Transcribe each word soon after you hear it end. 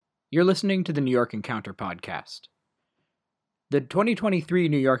You're listening to the New York Encounter podcast. The 2023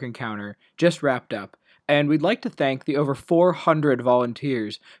 New York Encounter just wrapped up, and we'd like to thank the over 400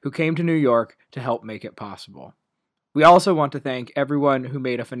 volunteers who came to New York to help make it possible. We also want to thank everyone who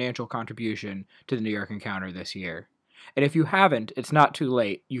made a financial contribution to the New York Encounter this year. And if you haven't, it's not too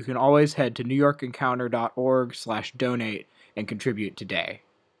late. You can always head to newyorkencounter.org/donate and contribute today.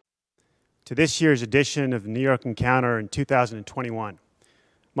 To this year's edition of the New York Encounter in 2021.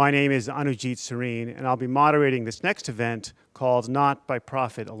 My name is Anujit Serene, and I'll be moderating this next event called Not by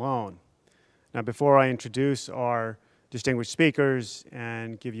Profit Alone. Now, before I introduce our distinguished speakers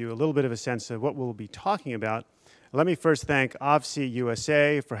and give you a little bit of a sense of what we'll be talking about, let me first thank OVSI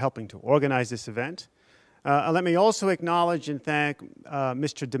USA for helping to organize this event. Let me also acknowledge and thank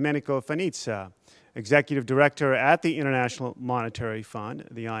Mr. Domenico Fanizza, Executive Director at the International Monetary Fund,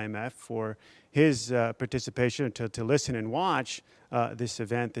 the IMF, for his participation to listen and watch this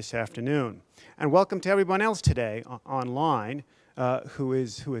event this afternoon. And welcome to everyone else today online who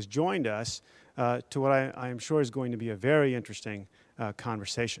has joined us to what I am sure is going to be a very interesting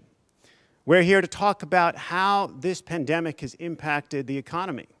conversation. We're here to talk about how this pandemic has impacted the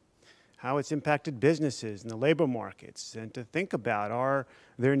economy, how it's impacted businesses and the labor markets, and to think about are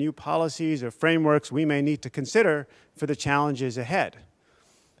there new policies or frameworks we may need to consider for the challenges ahead.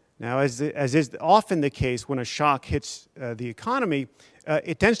 Now, as is often the case when a shock hits the economy,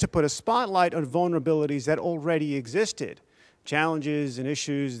 it tends to put a spotlight on vulnerabilities that already existed, challenges and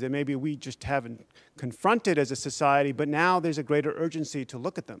issues that maybe we just haven't confronted as a society, but now there's a greater urgency to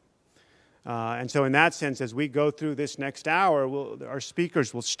look at them. And so in that sense, as we go through this next hour, our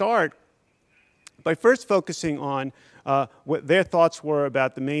speakers will start by first focusing on what their thoughts were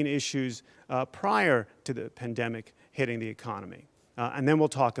about the main issues prior to the pandemic hitting the economy. And then we'll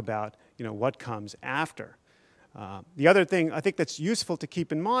talk about what comes after. The other thing I think that's useful to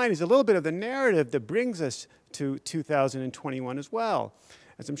keep in mind is a little bit of the narrative that brings us to 2021 as well.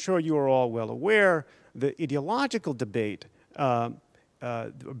 As I'm sure you are all well aware, the ideological debate, the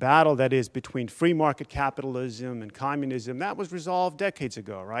battle that is between free market capitalism and communism, that was resolved decades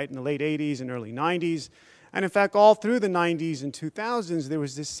ago, right? In the late 80s and early 90s. And in fact, all through the 90s and 2000s, there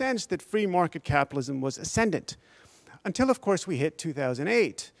was this sense that free market capitalism was ascendant. Until, of course, we hit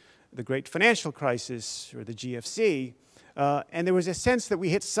 2008, the great financial crisis, or the GFC, and there was a sense that we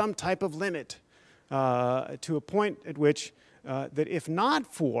hit some type of limit to a point at which that if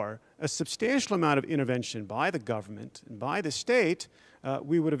not for a substantial amount of intervention by the government and by the state,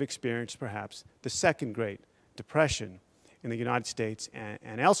 we would have experienced perhaps the second Great Depression in the United States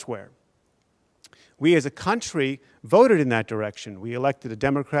and elsewhere. We as a country voted in that direction. We elected a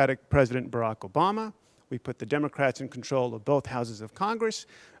Democratic President, Barack Obama. We put the Democrats in control of both houses of Congress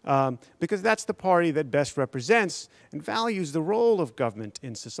because that's the party that best represents and values the role of government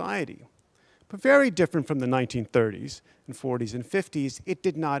in society. But very different from the 1930s and 40s and 50s, it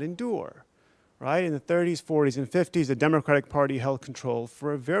did not endure. Right? In the 30s, 40s, and 50s, the Democratic Party held control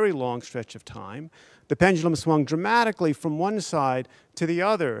for a very long stretch of time. The pendulum swung dramatically from one side to the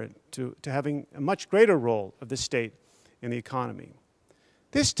other, to having a much greater role of the state in the economy.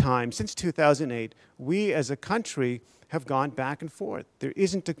 This time, since 2008, we as a country have gone back and forth. There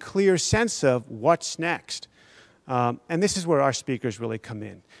isn't a clear sense of what's next. And this is where our speakers really come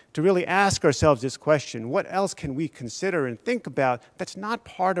in, to really ask ourselves this question: what else can we consider and think about that's not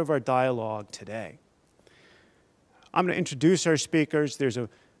part of our dialogue today? I'm going to introduce our speakers. There's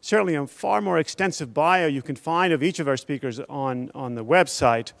certainly a far more extensive bio you can find of each of our speakers on the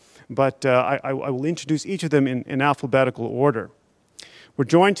website, but I will introduce each of them in alphabetical order. We're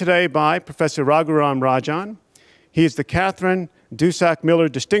joined today by Professor Rajan. He is the Catherine Dusak Miller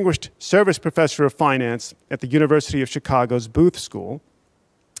Distinguished Service Professor of Finance at the University of Chicago's Booth School.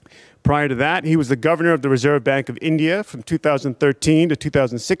 Prior to that, he was the Governor of the Reserve Bank of India from 2013 to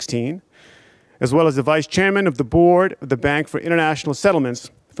 2016, as well as the Vice Chairman of the Board of the Bank for International Settlements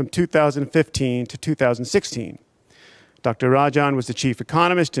from 2015 to 2016. Dr. Rajan was the Chief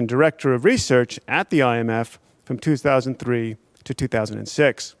Economist and Director of Research at the IMF from 2003 to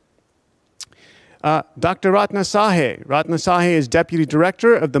 2006. Dr. Ratna Sahay. Ratna Sahay is Deputy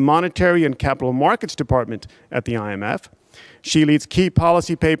Director of the Monetary and Capital Markets Department at the IMF. She leads key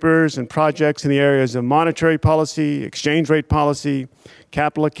policy papers and projects in the areas of monetary policy, exchange rate policy,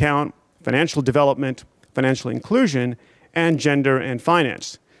 capital account, financial development, financial inclusion, and gender and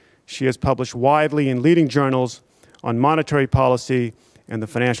finance. She has published widely in leading journals on monetary policy and the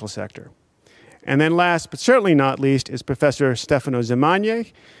financial sector. And then last, but certainly not least, is Professor Stefano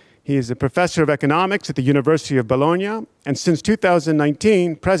Zamagni. He is a professor of economics at the University of Bologna, and since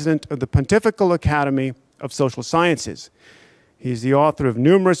 2019, president of the Pontifical Academy of Social Sciences. He's the author of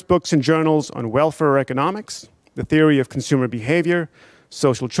numerous books and journals on welfare economics, the theory of consumer behavior,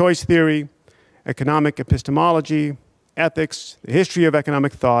 social choice theory, economic epistemology, ethics, the history of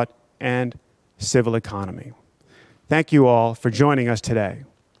economic thought, and civil economy. Thank you all for joining us today.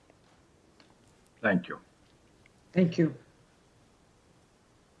 Thank you. Thank you.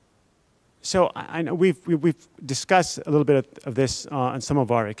 So I know we've discussed a little bit of this in some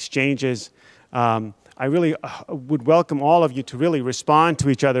of our exchanges. I really would welcome all of you to really respond to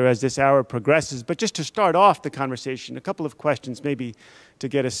each other as this hour progresses. But just to start off the conversation, a couple of questions maybe to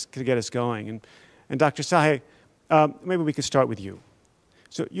get us going. And Dr. Sahay, maybe we could start with you.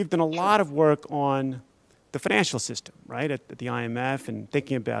 So you've done a lot of work on the financial system, right, at the IMF and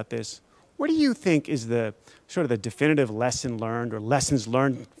thinking about this. What do you think is the sort of the definitive lesson learned or lessons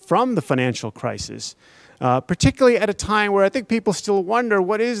learned from the financial crisis, particularly at a time where I think people still wonder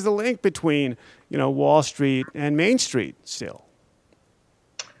what is the link between, Wall Street and Main Street still?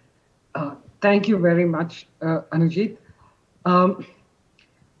 Thank you very much, Anujit.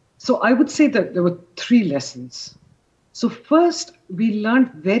 So I would say that there were three lessons. So first, we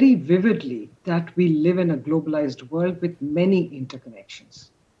learned very vividly that we live in a globalized world with many interconnections.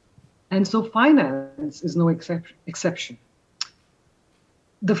 And so finance is no exception.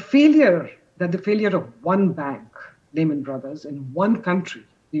 The failure of one bank, Lehman Brothers, in one country,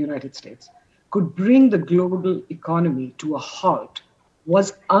 the United States, could bring the global economy to a halt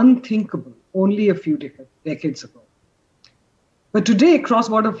was unthinkable only a few decades ago. But today,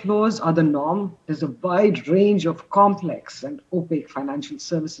 cross-border flows are the norm. There's a wide range of complex and opaque financial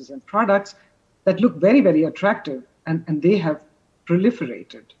services and products that look very, very attractive, and they have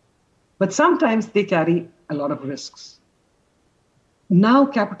proliferated. But sometimes they carry a lot of risks. Now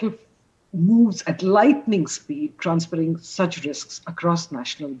capital moves at lightning speed, transferring such risks across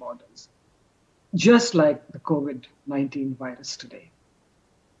national borders, just like the COVID-19 virus today.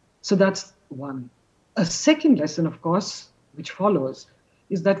 So that's one. A second lesson, of course, which follows,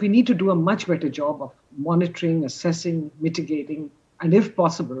 is that we need to do a much better job of monitoring, assessing, mitigating, and if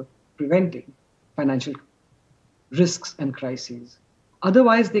possible, preventing financial risks and crises.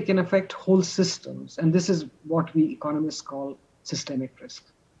 Otherwise, they can affect whole systems, and this is what we economists call systemic risk.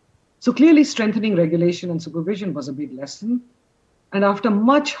 So clearly, strengthening regulation and supervision was a big lesson. And after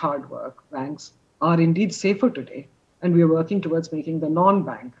much hard work, banks are indeed safer today, and we are working towards making the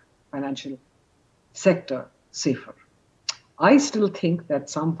non-bank financial sector safer. I still think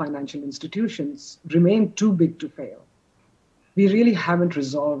that some financial institutions remain too big to fail. We really haven't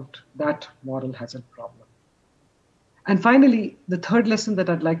resolved that moral hazard problem. And finally, the third lesson that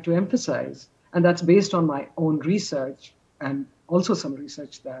I'd like to emphasize, and that's based on my own research and also some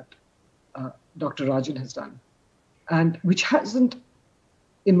research that Dr. Rajan has done, and which hasn't,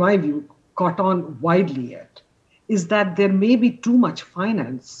 in my view, caught on widely yet, is that there may be too much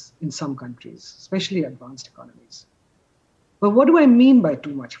finance in some countries, especially advanced economies. But what do I mean by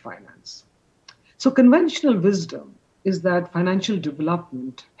too much finance? So conventional wisdom is that financial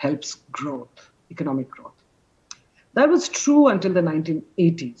development helps growth, economic growth. That was true until the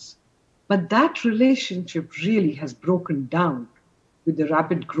 1980s, but that relationship really has broken down with the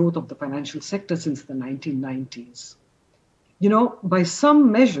rapid growth of the financial sector since the 1990s. By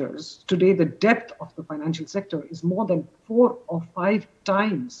some measures, today the depth of the financial sector is more than 4 or 5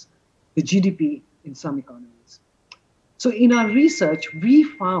 times the GDP in some economies. So in our research, we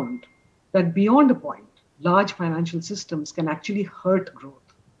found that beyond a point, large financial systems can actually hurt growth.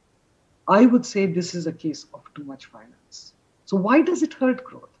 I would say this is a case of too much finance. So why does it hurt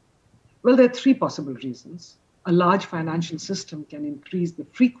growth? Well, there are 3 possible reasons. A large financial system can increase the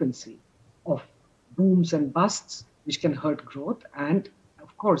frequency of booms and busts, which can hurt growth and,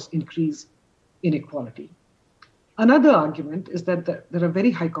 of course, increase inequality. Another argument is that there are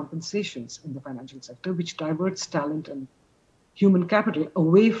very high compensations in the financial sector, which diverts talent and human capital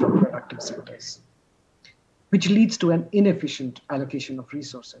away from productive sectors, which leads to an inefficient allocation of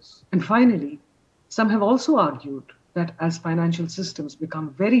resources. And finally, some have also argued that as financial systems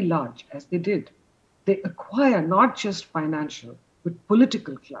become very large, as they did, they acquire not just financial, but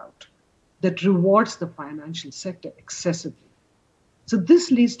political clout that rewards the financial sector excessively. So this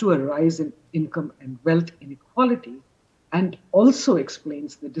leads to a rise in income and wealth inequality, and also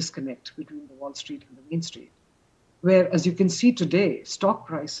explains the disconnect between the Wall Street and the Main Street, where, as you can see today, stock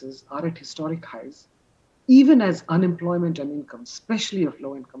prices are at historic highs, even as unemployment and income, especially of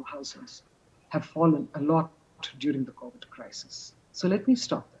low-income households, have fallen a lot during the COVID crisis. So let me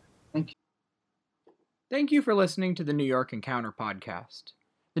stop there. Thank you. Thank you for listening to the New York Encounter podcast.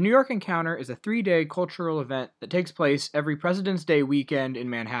 The New York Encounter is a 3-day cultural event that takes place every President's Day weekend in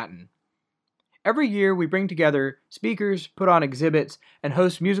Manhattan. Every year, we bring together speakers, put on exhibits, and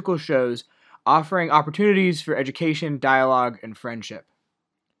host musical shows, offering opportunities for education, dialogue, and friendship.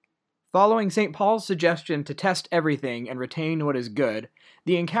 Following St. Paul's suggestion to test everything and retain what is good,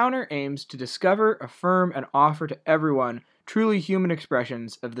 the encounter aims to discover, affirm, and offer to everyone truly human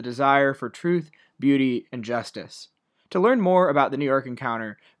expressions of the desire for truth, beauty, and justice. To learn more about the New York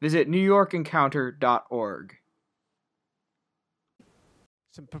Encounter, visit newyorkencounter.org.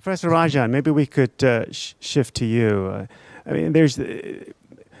 So, Professor Rajan, maybe we could shift to you. I mean, there's the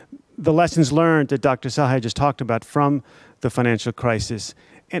lessons learned that Dr. Sahay just talked about from the financial crisis,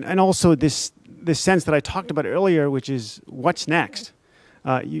 and also this sense that I talked about earlier, which is what's next.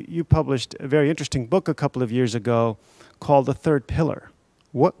 You published a very interesting book a couple of years ago called The Third Pillar.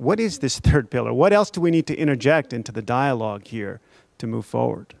 What is this third pillar? What else do we need to interject into the dialogue here to move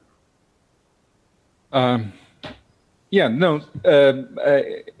forward?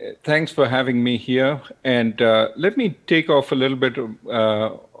 Thanks for having me here. And let me take off a little bit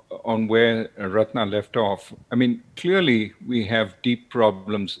on where Ratna left off. I mean, clearly we have deep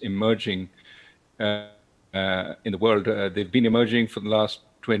problems emerging in the world. They've been emerging for the last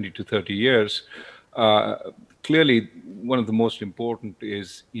 20 to 30 years. Clearly, one of the most important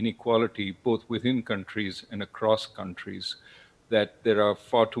is inequality, both within countries and across countries, that there are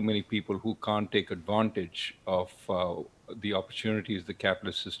far too many people who can't take advantage of the opportunities the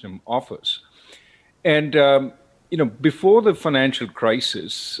capitalist system offers. And, before the financial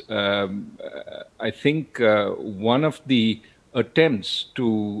crisis, I think one of the attempts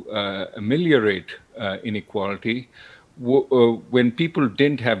to ameliorate inequality when people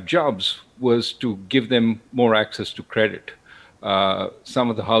didn't have jobs was to give them more access to credit. Some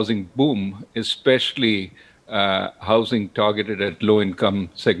of the housing boom, especially housing targeted at low-income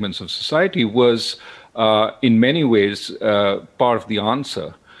segments of society, was in many ways part of the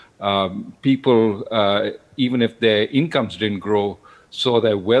answer. People, even if their incomes didn't grow, saw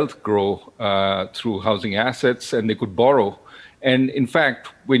their wealth grow through housing assets, and they could borrow. And in fact,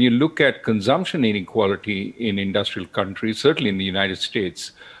 when you look at consumption inequality in industrial countries, certainly in the United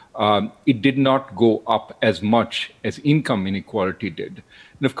States, it did not go up as much as income inequality did.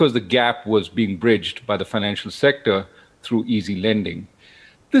 And of course, the gap was being bridged by the financial sector through easy lending.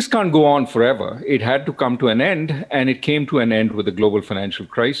 This can't go on forever. It had to come to an end, and it came to an end with the global financial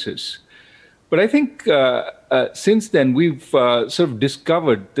crisis. But I think since then, we've sort of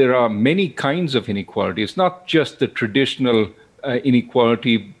discovered there are many kinds of inequality. It's not just the traditional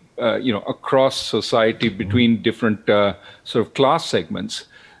inequality across society between different sort of class segments.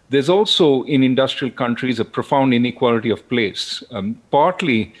 There's also in industrial countries a profound inequality of place,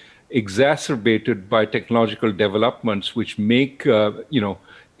 partly exacerbated by technological developments which make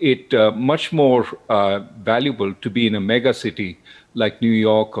it much more valuable to be in a mega city like New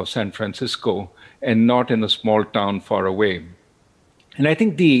York or San Francisco and not in a small town far away. And I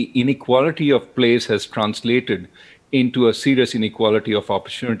think the inequality of place has translated into a serious inequality of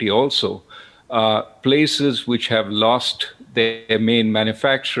opportunity also. Places which have lost their main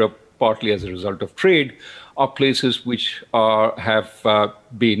manufacturer, partly as a result of trade, are places which have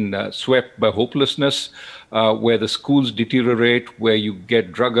been swept by hopelessness, where the schools deteriorate, where you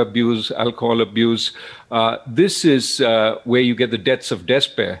get drug abuse, alcohol abuse. This is where you get the deaths of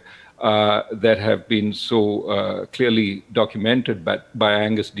despair that have been so clearly documented by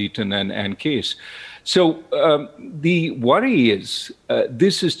Angus Deaton and Ann Case. So the worry is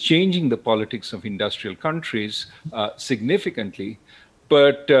this is changing the politics of industrial countries significantly,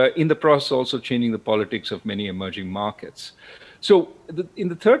 but in the process also changing the politics of many emerging markets. So in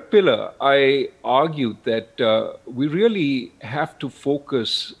the third pillar, I argued that we really have to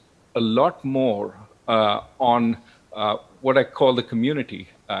focus a lot more on what I call the community.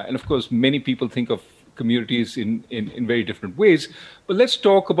 And of course, many people think of communities in very different ways. But let's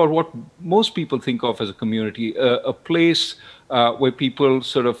talk about what most people think of as a community, a place where people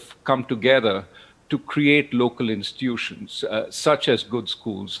sort of come together to create local institutions, such as good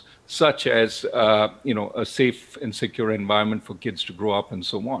schools, such as a safe and secure environment for kids to grow up and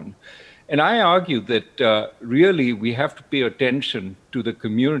so on. And I argue that really we have to pay attention to the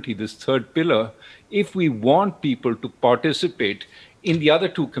community, this third pillar, if we want people to participate in the other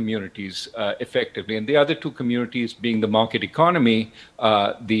two communities effectively. And the other two communities being the market economy,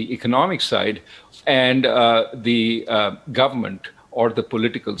 the economic side, and the government or the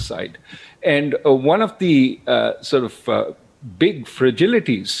political side. And one of the sort of big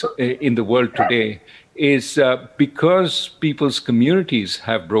fragilities in the world today is because people's communities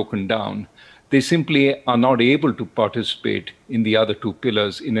have broken down, they simply are not able to participate in the other two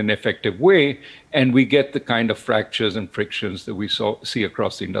pillars in an effective way. And we get the kind of fractures and frictions that we see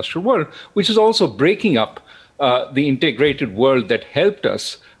across the industrial world, which is also breaking up the integrated world that helped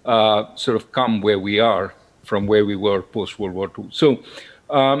us sort of come where we are from where we were post-World War II. So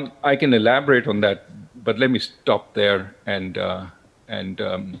I can elaborate on that, but let me stop there and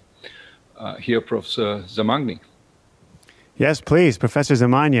hear Professor Zamagni. Yes, please, Professor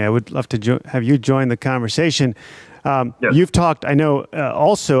Zamagni. I would love to have you join the conversation. Yes. You've talked, I know,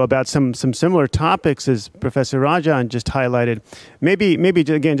 also about some similar topics as Professor Rajan just highlighted. Maybe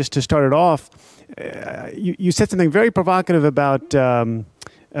again, just to start it off, you said something very provocative about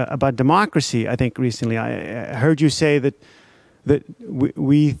democracy. I think recently I heard you say that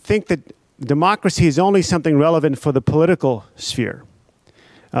we think that democracy is only something relevant for the political sphere,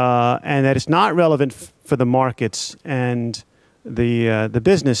 and that it's not relevant for the markets and the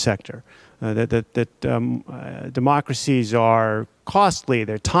business sector. Democracies are costly,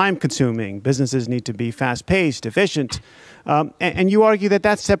 they're time-consuming. Businesses need to be fast-paced, efficient, and you argue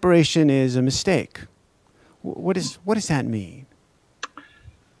that separation is a mistake. What does that mean?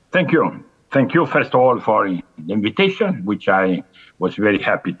 Thank you. Thank you, first of all, for the invitation, which I was very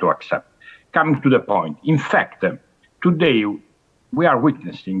happy to accept. Coming to the point, in fact, today we are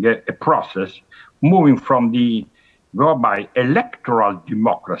witnessing a process moving from the whereby electoral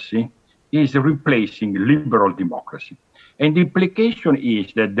democracy is replacing liberal democracy. And the implication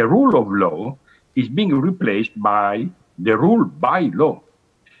is that the rule of law is being replaced by the rule by law.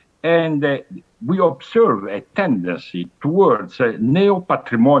 And we observe a tendency towards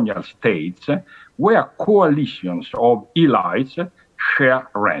neo-patrimonial states where coalitions of elites share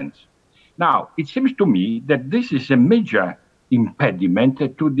rents. Now, it seems to me that this is a major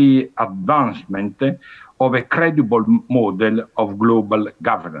impediment to the advancement of a credible model of global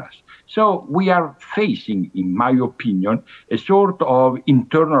governance. So we are facing, in my opinion, a sort of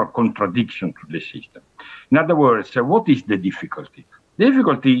internal contradiction to the system. In other words, what is the difficulty? The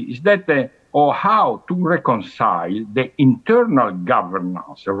difficulty is that or how to reconcile the internal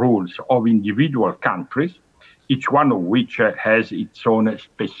governance rules of individual countries, each one of which has its own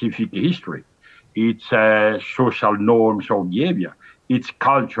specific history, its social norms of behavior, its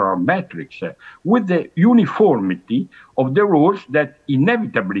cultural metrics, with the uniformity of the rules that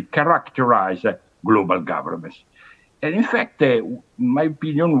inevitably characterize global governments. And in fact, in my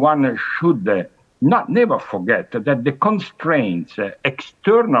opinion, one should never forget that the constraints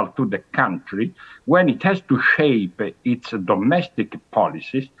external to the country, when it has to shape its domestic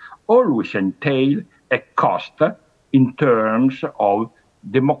policies, always entail a cost in terms of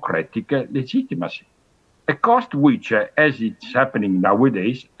democratic legitimacy. A cost which, as it's happening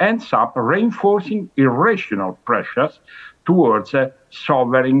nowadays, ends up reinforcing irrational pressures towards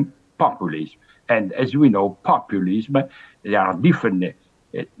sovereign populism. And as we know, populism, there are different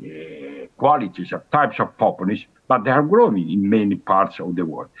qualities or types of populism, but they are growing in many parts of the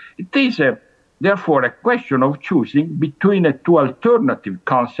world. It is therefore a question of choosing between two alternative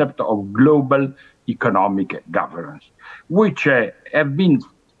concepts of global economic governance, which have been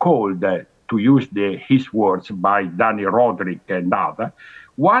called, to use his words by Danny Roderick and others.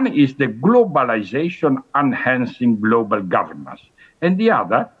 One is the globalization enhancing global governance, and the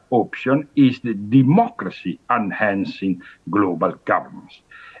other option is the democracy enhancing global governance.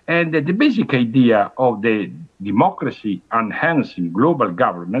 And the basic idea of the democracy enhancing global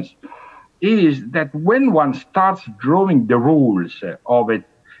governance is that when one starts drawing the rules of it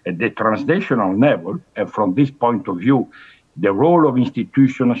at the transnational level, and from this point of view, the role of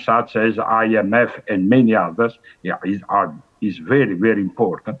institutions such as IMF and many others is very, very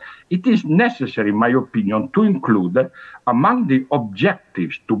important. It is necessary, in my opinion, to include among the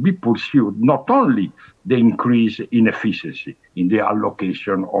objectives to be pursued not only the increase in efficiency in the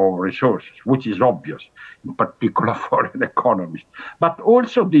allocation of resources, which is obvious, in particular for an economist, but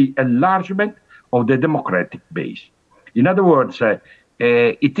also the enlargement of the democratic base. In other words,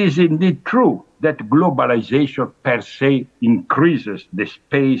 it is indeed true that globalization per se increases the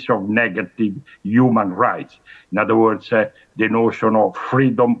space of negative human rights. In other words, the notion of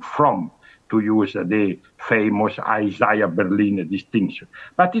freedom from, to use the famous Isaiah Berlin distinction.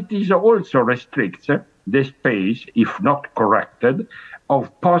 But it is also restricts the space, if not corrected, of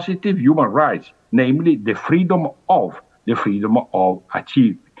positive human rights, namely the freedom of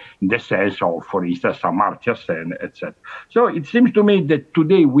achievement, in the sense of, for instance, Amartya Sen, etc. So it seems to me that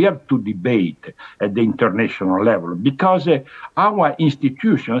today we have to debate at the international level because our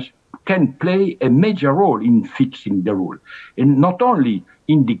institutions can play a major role in fixing the rule, and not only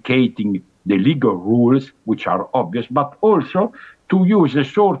indicating the legal rules, which are obvious, but also to use a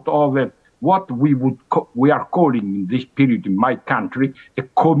sort of what we are calling in this period in my country a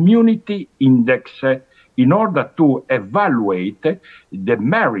community index in order to evaluate the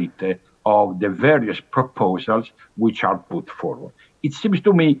merit of the various proposals which are put forward. It seems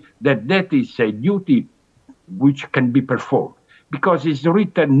to me that that is a duty which can be performed, because it's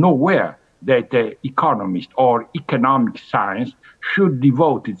written nowhere that economist or economic science should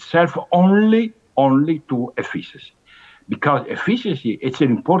devote itself only to efficiency. Because efficiency is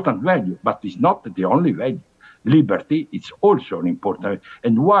an important value, but it's not the only value. Liberty is also an important value.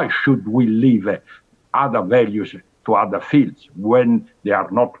 And why should we leave other values to other fields when they are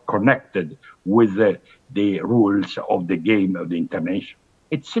not connected with the rules of the game of the international?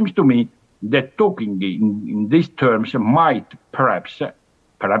 It seems to me that talking in these terms might perhaps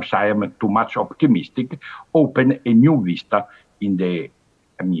I am too much optimistic, open a new vista in the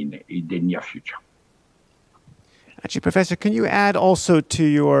near future. Actually, Professor, can you add also to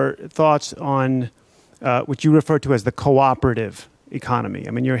your thoughts on what you refer to as the cooperative economy?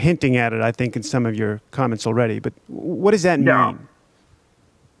 I mean, you're hinting at it, I think, in some of your comments already, but what does that mean?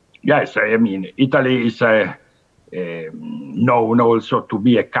 Yes, I mean, Italy is known also to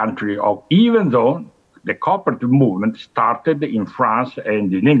be a country of, even though the cooperative movement started in France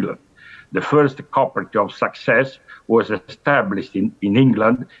and in England. The first cooperative of success was established in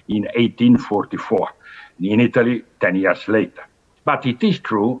England in 1844, in Italy 10 years later. But it is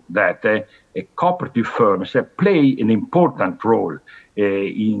true that cooperative firms play an important role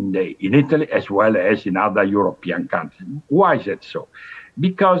in Italy as well as in other European countries. Why is that so?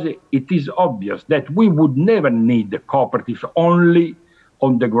 Because it is obvious that we would never need the cooperatives only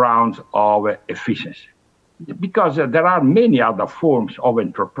on the grounds of efficiency. Because there are many other forms of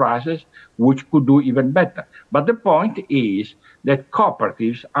enterprises which could do even better. But the point is that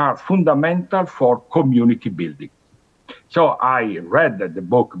cooperatives are fundamental for community building. So I read the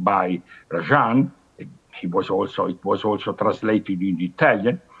book by Rajan. It was also translated in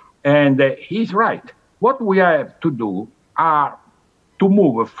Italian, and he's right. What we have to do are to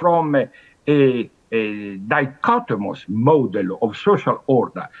move from a dichotomous model of social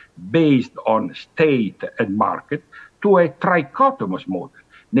order based on state and market to a trichotomous model,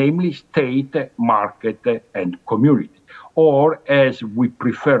 namely state, market, and community, or as we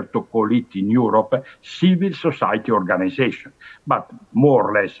prefer to call it in Europe, civil society organization. But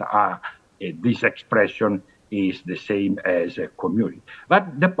more or less, this expression is the same as a community.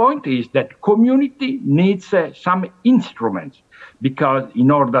 But the point is that community needs some instruments because in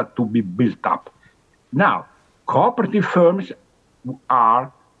order to be built up. Now, cooperative firms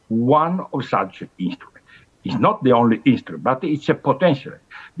are one of such instruments. It's not the only instrument, but it's a potential.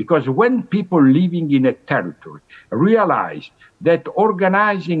 Because when people living in a territory realize that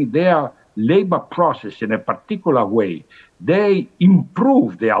organizing their labor process in a particular way, they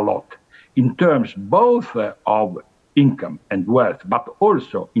improve their lot in terms both of income and wealth, but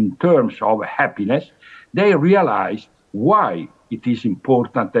also in terms of happiness, they realize why it is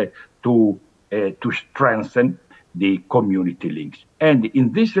important to strengthen the community links. And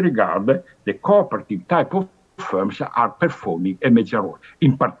in this regard, the cooperative type of firms are performing a major role.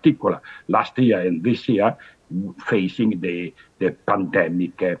 In particular, last year and this year, facing the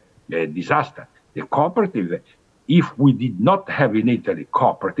pandemic disaster. The cooperative, if we did not have in Italy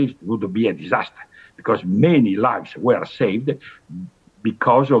cooperatives, it would be a disaster because many lives were saved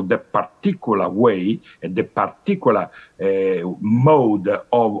because of the particular way and the particular mode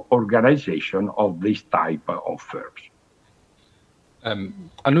of organization of this type of firms.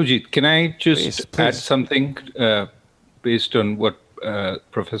 Anujit, can I just Please. add something based on what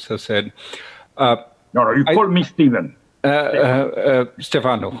Professor said? No, you call me Stephen.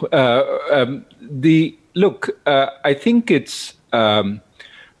 Stefano. I think it's.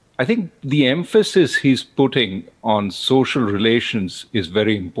 I think the emphasis he's putting on social relations is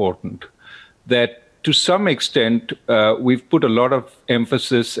very important. That to some extent we've put a lot of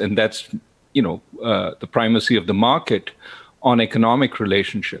emphasis, and that's the primacy of the market, on economic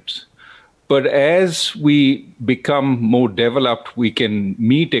relationships. But as we become more developed, we can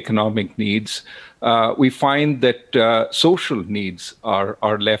meet economic needs. We find that social needs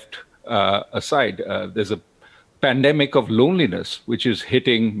are left aside. There's a pandemic of loneliness, which is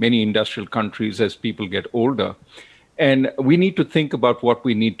hitting many industrial countries as people get older. And we need to think about what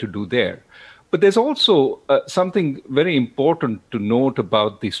we need to do there. But there's also something very important to note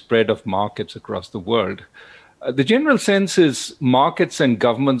about the spread of markets across the world. The general sense is markets and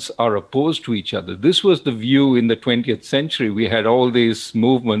governments are opposed to each other. This was the view in the 20th century. We had all these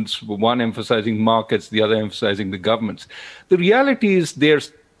movements, one emphasizing markets, the other emphasizing the governments. The reality is they're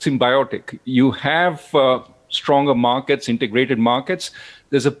symbiotic. You have stronger markets, integrated markets,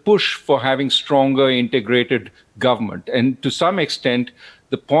 there's a push for having stronger integrated government. And to some extent,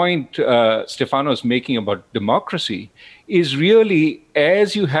 the point Stefano is making about democracy is really,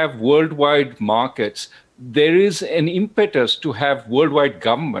 as you have worldwide markets, there is an impetus to have worldwide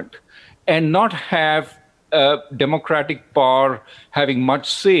government and not have democratic power having much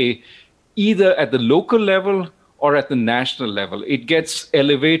say either at the local level or at the national level. It gets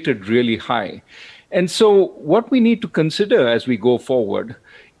elevated really high. And so what we need to consider as we go forward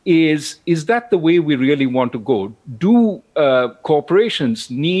is that the way we really want to go? Do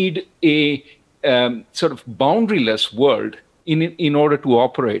corporations need a sort of boundaryless world in order to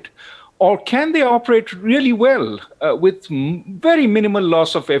operate? Or can they operate really well with very minimal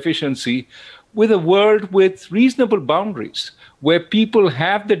loss of efficiency with a world with reasonable boundaries where people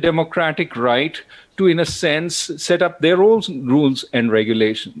have the democratic right to, in a sense, set up their own rules and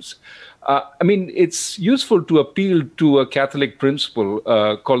regulations? I mean, it's useful to appeal to a Catholic principle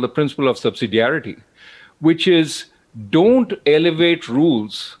called the principle of subsidiarity, which is don't elevate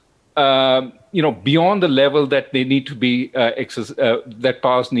rules beyond the level that they need to be that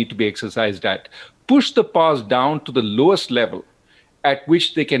powers need to be exercised at. Push the powers down to the lowest level at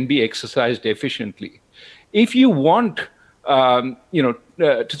which they can be exercised efficiently. If you want,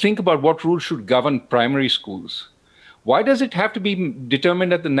 to think about what rules should govern primary schools, why does it have to be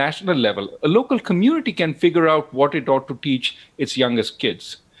determined at the national level? A local community can figure out what it ought to teach its youngest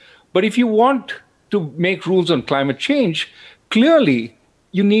kids. But if you want to make rules on climate change, clearly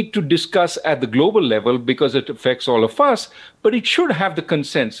you need to discuss at the global level because it affects all of us, but it should have the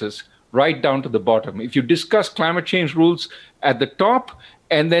consensus right down to the bottom. If you discuss climate change rules at the top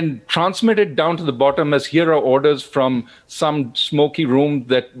and then transmit it down to the bottom as here are orders from some smoky room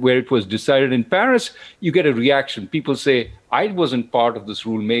where it was decided in Paris, you get a reaction. People say, I wasn't part of this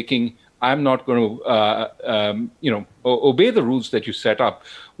rule making. I'm not going to obey the rules that you set up.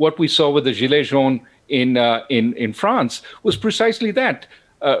 What we saw with the Gilets jaunes in France was precisely that.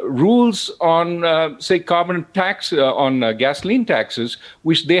 Rules on, say, carbon tax, on gasoline taxes,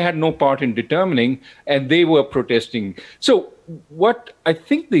 which they had no part in determining, and they were protesting. So what I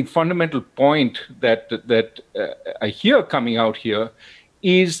think the fundamental point that I hear coming out here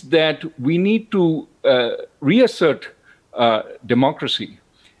is that we need to reassert democracy.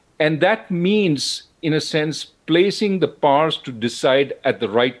 And that means, in a sense, placing the powers to decide at the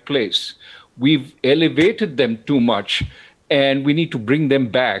right place. We've elevated them too much, and we need to bring them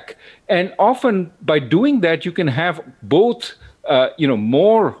back. And often by doing that, you can have both,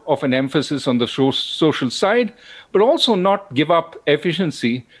 more of an emphasis on the social side, but also not give up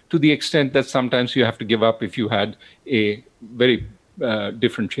efficiency to the extent that sometimes you have to give up if you had a very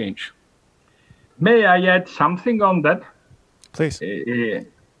different change. May I add something on that? Please.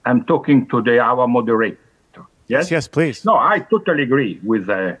 I'm talking to our moderator. Yes? Yes, please. No, I totally agree with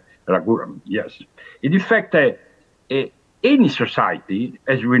Raghuram. Yes. In fact, any society,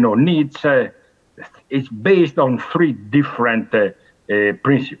 as we know, needs is based on three different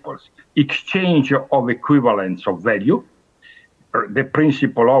principles: exchange of equivalence of value, the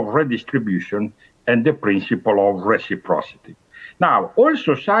principle of redistribution, and the principle of reciprocity. Now, all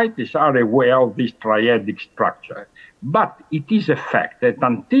societies are aware of this triadic structure, but it is a fact that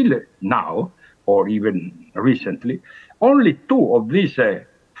until now, or even recently, only two of these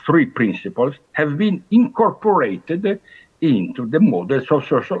three principles have been incorporated into the models of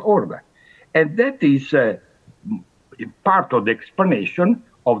social order. And that is part of the explanation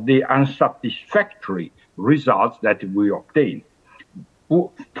of the unsatisfactory results that we obtain.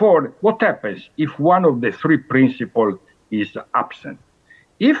 For what happens if one of the three principles is absent?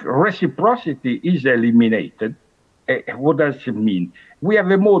 If reciprocity is eliminated, what does it mean? We have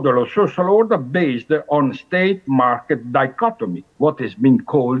a model of social order based on state-market dichotomy, what has been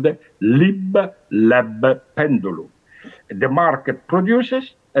called lib-lab pendulum. The market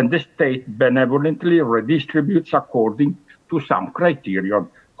produces, and the state benevolently redistributes according to some criterion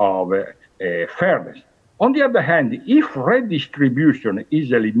of fairness. On the other hand, if redistribution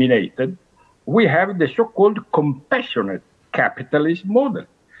is eliminated, we have the so-called compassionate capitalist model.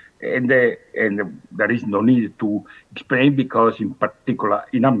 And there is no need to explain because, in particular,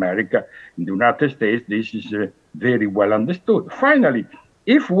 in America, in the United States, this is very well understood. Finally,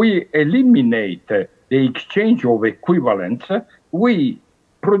 if we eliminate the exchange of equivalents, we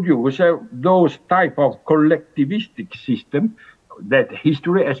produce those type of collectivistic system that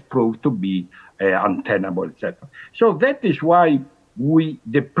history has proved to be untenable, etc. So that is why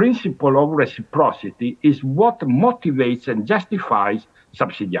the principle of reciprocity is what motivates and justifies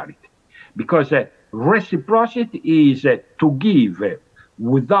subsidiarity. Because reciprocity is to give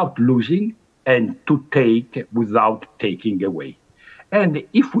without losing and to take without taking away. And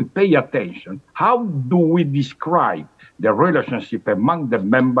if we pay attention, how do we describe the relationship among the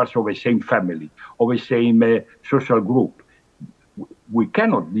members of the same family, of the same social group? We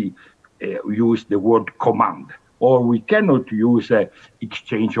cannot use the word command, or we cannot use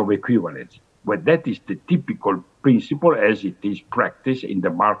exchange of equivalents. But that is the typical principle as it is practiced in the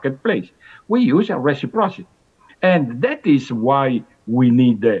marketplace. We use a reciprocity. And that is why we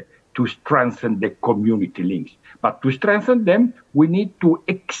need to strengthen the community links. But to strengthen them, we need to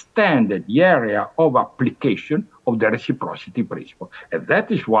extend the area of application of the reciprocity principle. And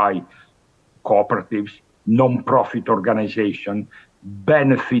that is why cooperatives, non-profit organizations,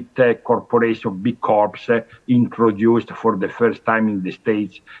 benefit corporation, B Corps, introduced for the first time in the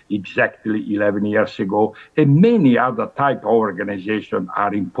States exactly 11 years ago, and many other type of organizations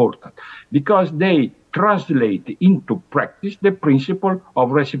are important because they translate into practice the principle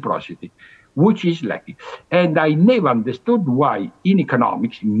of reciprocity, which is lacking. And I never understood why in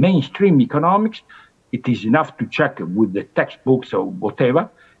economics, in mainstream economics, it is enough to check with the textbooks or whatever,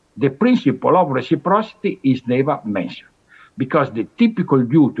 the principle of reciprocity is never mentioned. Because the typical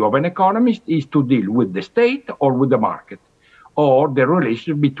duty of an economist is to deal with the state or with the market, or the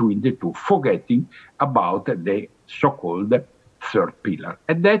relation between the two, forgetting about the so-called third pillar.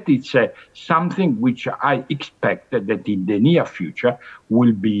 And that is something which I expect that in the near future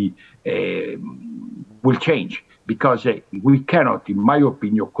will change, because we cannot, in my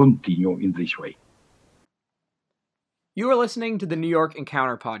opinion, continue in this way. You are listening to the New York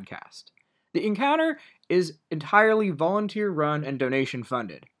Encounter podcast. The Encounter is entirely volunteer-run and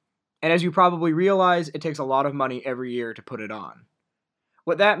donation-funded. And as you probably realize, it takes a lot of money every year to put it on.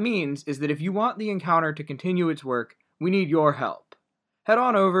 What that means is that if you want the Encounter to continue its work, we need your help. Head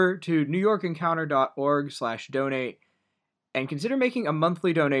on over to newyorkencounter.org/donate and consider making a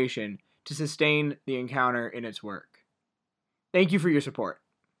monthly donation to sustain the Encounter in its work. Thank you for your support.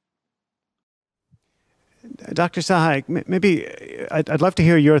 Dr. Sahay, maybe I'd love to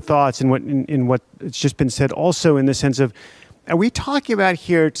hear your thoughts in what it's just been said. Also, in the sense of, are we talking about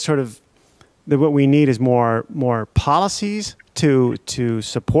here sort of that what we need is more policies to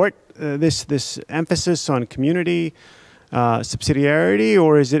support this emphasis on community subsidiarity,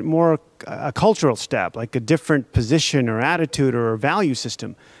 or is it more a cultural step, like a different position or attitude or value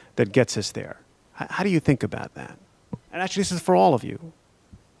system that gets us there? How do you think about that? And actually, this is for all of you.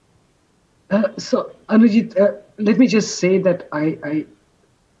 So, Anujit, let me just say that I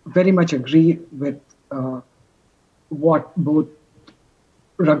very much agree with what both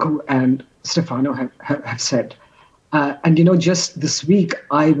Raghu and Stefano have said. And, just this week,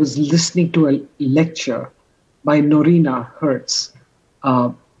 I was listening to a lecture by Norina Hertz,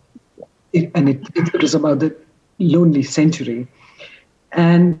 and it was about the lonely century.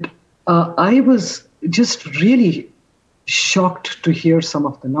 And I was just really shocked to hear some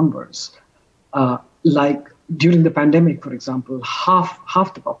of the numbers. Like during the pandemic, for example,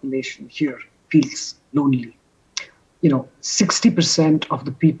 half the population here feels lonely. 60% of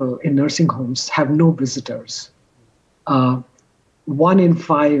the people in nursing homes have no visitors. 1 in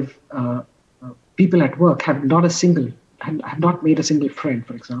 5 people at work have not made a single friend,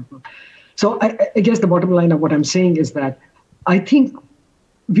 for example. So I guess the bottom line of what I'm saying is that I think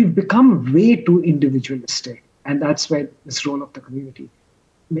we've become way too individualistic, and that's where this role of the community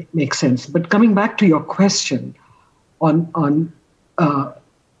makes sense. But coming back to your question on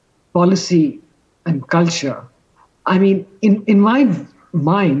policy and culture, I mean, in my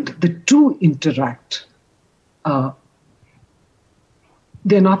mind, the two interact.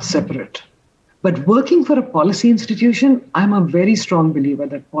 They're not separate. But working for a policy institution, I'm a very strong believer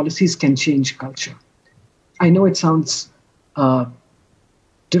that policies can change culture. I know it sounds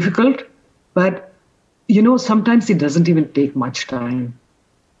difficult, but sometimes it doesn't even take much time.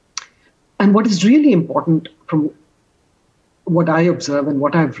 And what is really important from what I observe and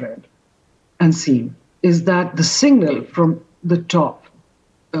what I've read and seen is that the signal from the top,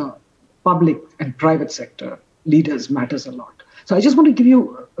 public and private sector leaders matters a lot. So I just want to give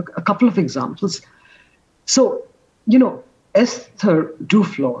you a couple of examples. So, Esther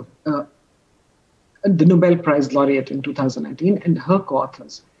Duflo, the Nobel Prize laureate in 2019, and her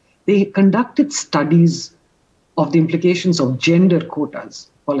co-authors, they conducted studies of the implications of gender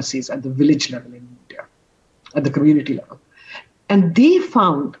quotas policies at the village level in India, at the community level. And they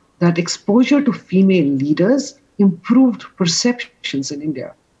found that exposure to female leaders improved perceptions in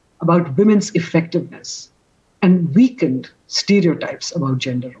India about women's effectiveness and weakened stereotypes about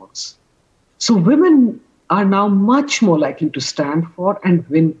gender roles. So women are now much more likely to stand for and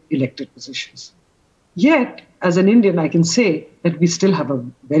win elected positions. Yet, as an Indian, I can say that we still have a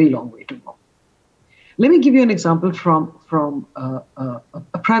very long way to go. Let me give you an example from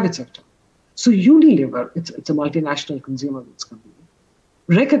a private sector. So Unilever, it's a multinational consumer goods company,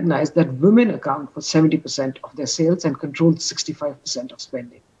 recognized that women account for 70% of their sales and control 65% of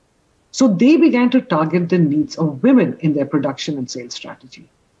spending. So they began to target the needs of women in their production and sales strategy.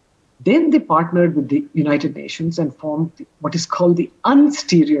 Then they partnered with the United Nations and formed what is called the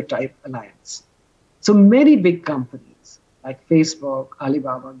Unstereotype Alliance. So many big companies like Facebook,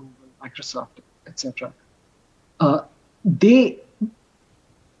 Alibaba, Google, Microsoft, etc., they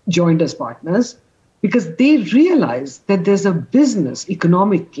joined as partners because they realized that there's a business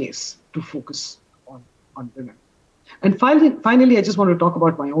economic case to focus on women. And finally, I just want to talk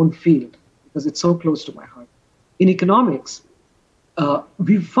about my own field because it's so close to my heart. In economics,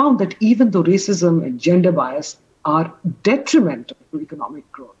 we've found that even though racism and gender bias are detrimental to economic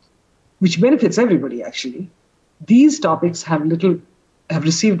growth, which benefits everybody actually, these topics have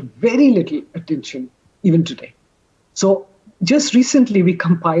received very little attention even today. So just recently, we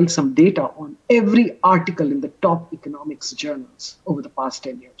compiled some data on every article in the top economics journals over the past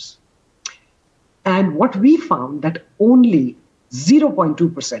 10 years. And what we found that only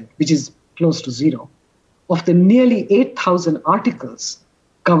 0.2%, which is close to zero, of the nearly 8,000 articles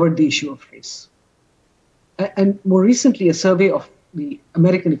covered the issue of race. And more recently, a survey of the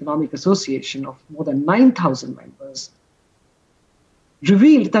American Economic Association of more than 9,000 members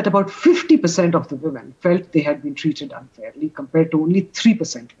revealed that about 50% of the women felt they had been treated unfairly compared to only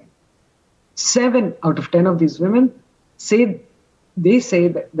 3% men. 7 out of 10 of these women say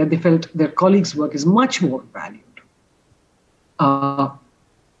that they felt their colleagues' work is much more valued.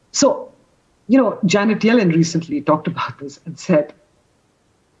 So, Janet Yellen recently talked about this and said,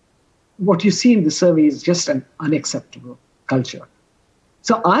 what you see in the survey is just an unacceptable culture.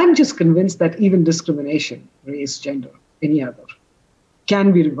 So I'm just convinced that even discrimination, race, gender, any other,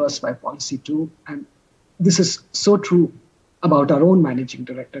 can be reversed by policy too. And this is so true about our own managing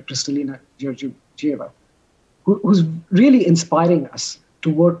director, Kristalina Georgieva, who's really inspiring us to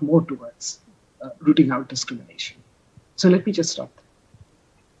work more towards rooting out discrimination. So let me just stop.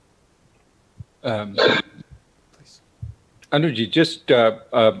 Anuji, just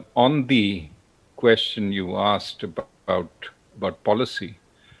on the question you asked about policy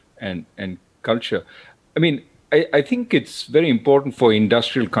and culture, I mean, I think it's very important for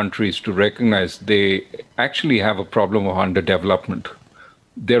industrial countries to recognize they actually have a problem of underdevelopment.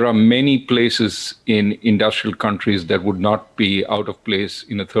 There are many places in industrial countries that would not be out of place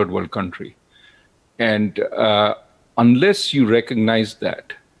in a third world country. And unless you recognize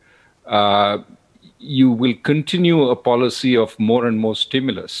that, you will continue a policy of more and more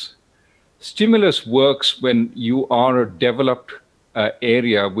stimulus. Stimulus works when you are a developed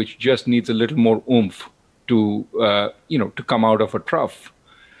area which just needs a little more oomph to come out of a trough.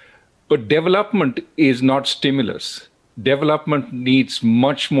 But development is not stimulus. Development needs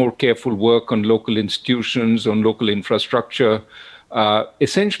much more careful work on local institutions, on local infrastructure,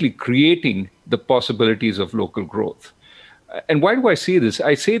 essentially creating the possibilities of local growth. And why do I say this?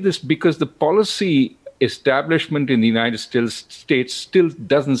 I say this because the policy establishment in the United States still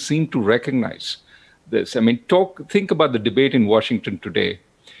doesn't seem to recognize this. I mean, think about the debate in Washington today.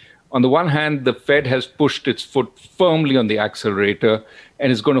 On the one hand, the Fed has pushed its foot firmly on the accelerator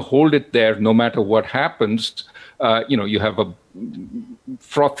and is going to hold it there no matter what happens. You have a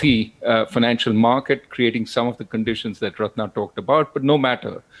frothy financial market creating some of the conditions that Ratna talked about, but no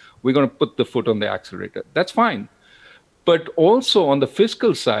matter, we're going to put the foot on the accelerator. That's fine. But also on the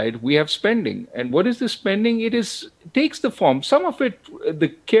fiscal side, we have spending. And what is the spending? It takes the form. Some of it, the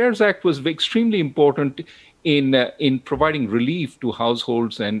CARES Act was extremely important in providing relief to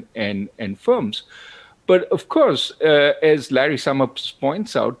households and firms. But of course, as Larry Summers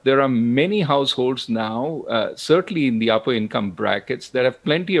points out, there are many households now, certainly in the upper income brackets, that have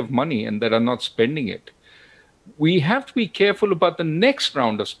plenty of money and that are not spending it. We have to be careful about the next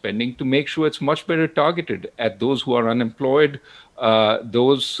round of spending to make sure it's much better targeted at those who are unemployed,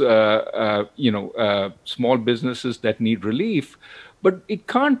 those small businesses that need relief. But it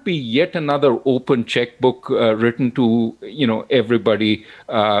can't be yet another open checkbook written to everybody,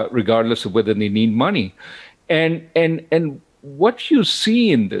 regardless of whether they need money. And what you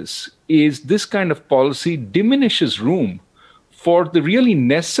see in this is this kind of policy diminishes room for the really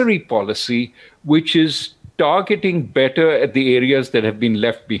necessary policy, which is targeting better at the areas that have been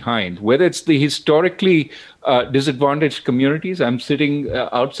left behind, whether it's the historically disadvantaged communities. I'm sitting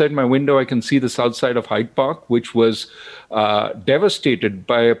outside my window. I can see the south side of Hyde Park, which was devastated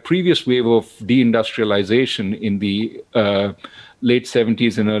by a previous wave of deindustrialization in the late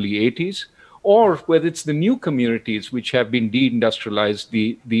 70s and early 80s. or whether it's the new communities which have been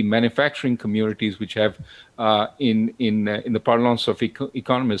deindustrialized, the manufacturing communities which have, in the parlance of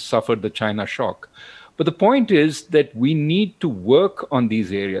economists, suffered the China shock. But the point is that we need to work on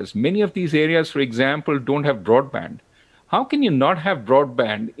these areas. Many of these areas, for example, don't have broadband. How can you not have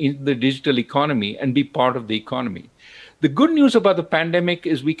broadband in the digital economy and be part of the economy? The good news about the pandemic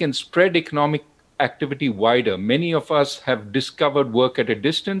is we can spread economic activity wider. Many of us have discovered work at a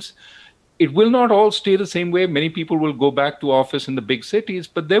distance. It will not all stay the same way. Many people will go back to office in the big cities,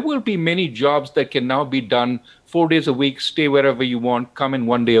 but there will be many jobs that can now be done 4 days a week, stay wherever you want, come in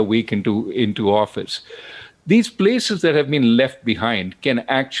 1 day a week into office. These places that have been left behind can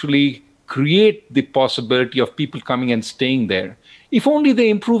actually create the possibility of people coming and staying there. If only they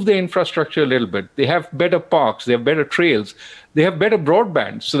improve their infrastructure a little bit. They have better parks, they have better trails, they have better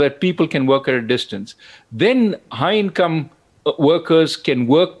broadband so that people can work at a distance. Then high-income workers can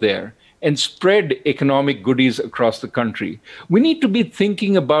work there and spread economic goodies across the country. We need to be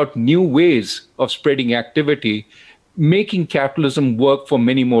thinking about new ways of spreading activity, making capitalism work for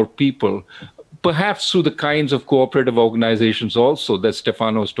many more people, perhaps through the kinds of cooperative organizations also that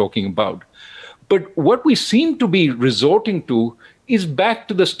Stefano was talking about. But what we seem to be resorting to is back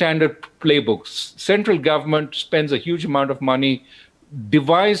to the standard playbooks. Central government spends a huge amount of money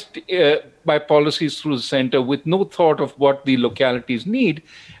devised by policies through the center with no thought of what the localities need.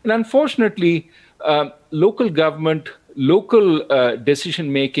 And unfortunately, local government, local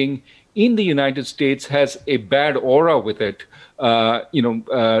decision-making in the United States has a bad aura with it,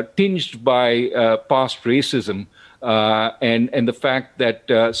 tinged by past racism and the fact that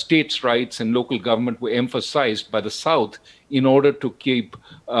states' rights and local government were emphasized by the South in order to keep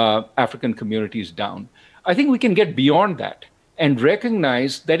African communities down. I think we can get beyond that and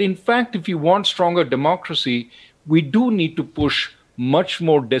recognize that, in fact, if you want stronger democracy, we do need to push much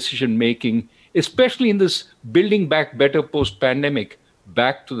more decision-making, especially in this building back better post-pandemic,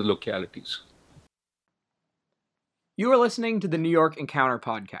 back to the localities. You are listening to the New York Encounter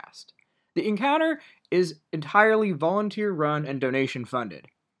podcast. The Encounter is entirely volunteer-run and donation-funded.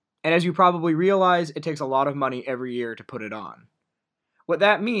 And as you probably realize, it takes a lot of money every year to put it on. What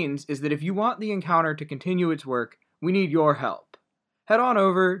that means is that if you want the Encounter to continue its work, we need your help. Head on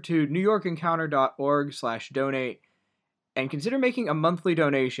over to newyorkencounter.org/donate and consider making a monthly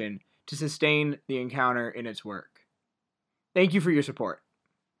donation to sustain the Encounter in its work. Thank you for your support.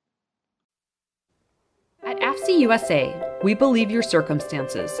 At AFSI USA, we believe your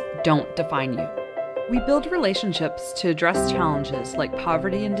circumstances don't define you. We build relationships to address challenges like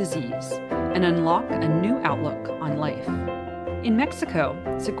poverty and disease and unlock a new outlook on life. In Mexico,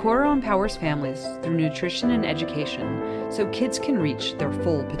 Socorro empowers families through nutrition and education so kids can reach their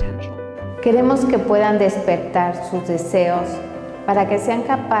full potential. Queremos que puedan despertar sus deseos para que sean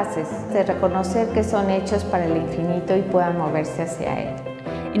capaces de reconocer que son hechos para el infinito y puedan moverse hacia él.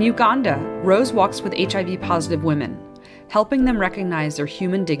 In Uganda, Rose walks with HIV-positive women, helping them recognize their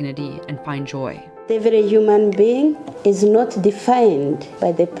human dignity and find joy. Every human being is not defined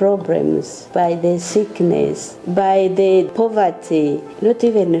by the problems, by the sickness, by the poverty, not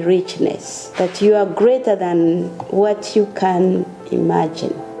even richness, but you are greater than what you can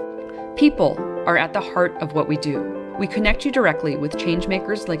imagine. People are at the heart of what we do. We connect you directly with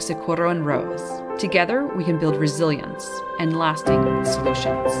changemakers like Socorro and Rose. Together, we can build resilience and lasting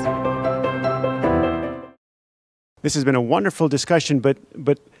solutions. This has been a wonderful discussion, but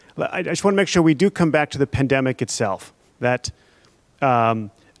I just want to make sure we do come back to the pandemic itself. That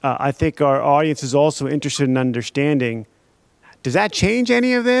I think our audience is also interested in understanding. Does that change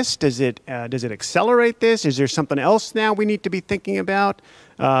any of this? Does it accelerate this? Is there something else now we need to be thinking about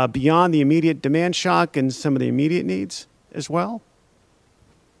beyond the immediate demand shock and some of the immediate needs as well?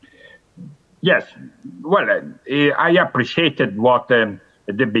 Yes. Well, I appreciated what at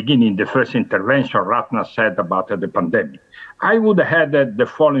the beginning, the first intervention, Ratna said about the pandemic. I would have had the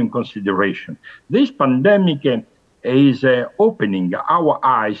following consideration. This pandemic is opening our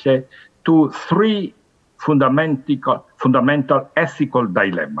eyes to three fundamental ethical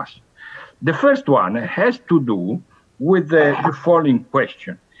dilemmas. The first one has to do with the following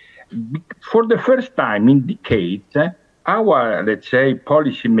question. For the first time in decades, our, let's say,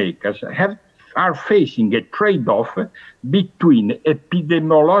 policymakers are facing a trade-off between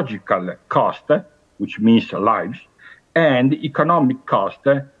epidemiological cost, which means lives, and economic cost,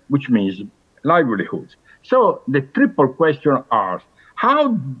 which means livelihoods. So the triple question asks,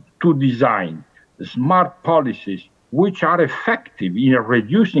 how to design smart policies which are effective in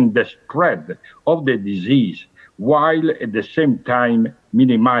reducing the spread of the disease while at the same time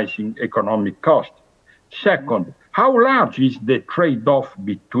minimizing economic cost? Second, how large is the trade-off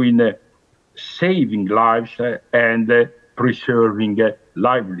between saving lives and preserving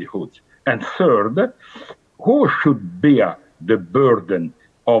livelihoods. And third, who should bear the burden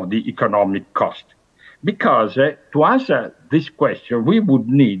of the economic cost? Because to answer this question, we would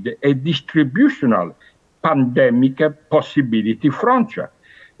need a distributional pandemic possibility frontier,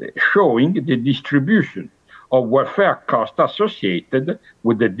 showing the distribution of welfare costs associated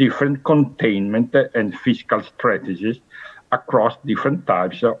with the different containment and fiscal strategies across different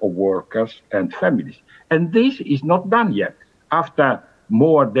types of workers and families. And this is not done yet. After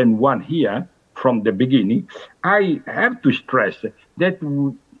more than 1 year from the beginning, I have to stress that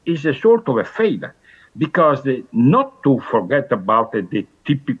is a sort of a failure, because not to forget about the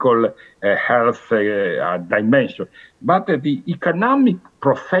typical health dimension, but the economic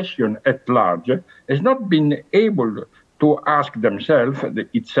profession at large has not been able to ask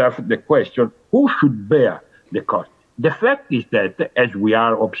itself the question, who should bear the cost? The fact is that, as we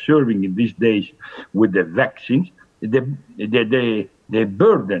are observing in these days with the vaccines, the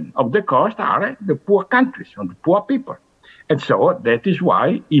burden of the cost are the poor countries, on the poor people. And so that is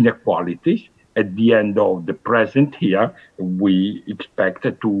why inequalities at the end of the present year, we expect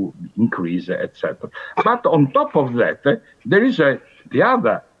to increase, etc. But on top of that, there is the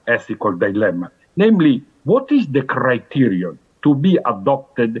other ethical dilemma, namely, what is the criterion to be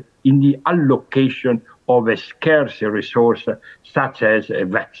adopted in the allocation of a scarce resource such as a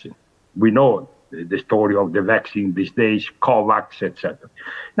vaccine? We know the story of the vaccine these days, COVAX, etc.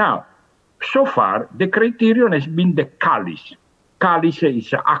 Now, so far, the criterion has been the CALIS. CALIS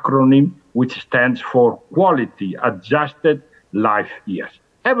is an acronym which stands for Quality Adjusted Life Years.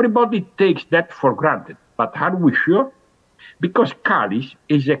 Everybody takes that for granted, but are we sure? Because CALIS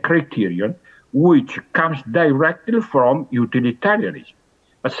is a criterion which comes directly from utilitarianism.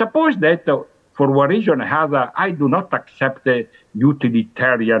 But suppose that for one reason or other, I do not accept the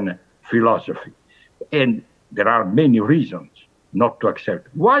utilitarian philosophy. And there are many reasons not to accept.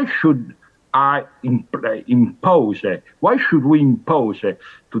 Why should why should we impose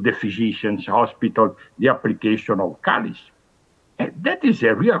to the physicians, hospital, the application of CALIS? And that is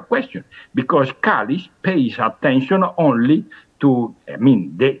a real question, because CALIS pays attention only to,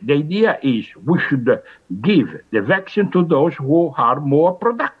 the idea is we should give the vaccine to those who are more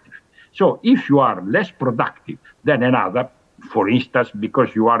productive. So if you are less productive than another, for instance,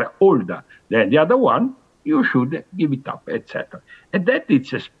 because you are older than the other one, you should give it up, etc. And that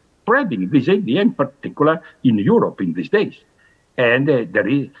is spreading this idea, in particular in Europe in these days. And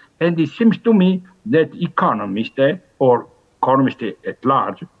it seems to me that economists or economists at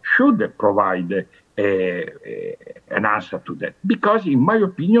large should provide an answer to that, because in my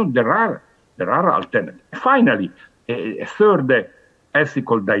opinion there are alternatives. Finally, a third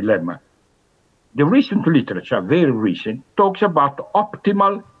ethical dilemma. The recent literature, very recent, talks about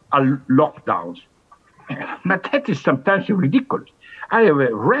optimal lockdowns. But that is sometimes ridiculous. I have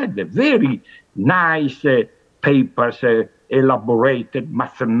read very nice papers, elaborated,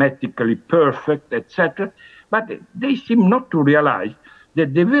 mathematically perfect, etc. But they seem not to realize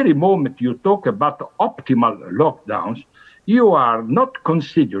that the very moment you talk about optimal lockdowns, you are not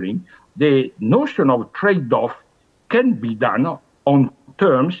considering the notion of trade-off can be done on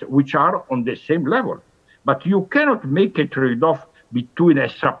terms which are on the same level. But you cannot make a trade-off between a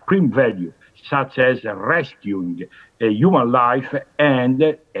supreme value, such as rescuing a human life,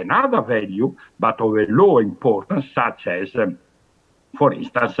 and another value, but of a low importance, such as, for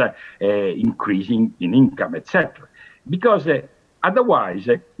instance, increasing in income, etc. Because otherwise,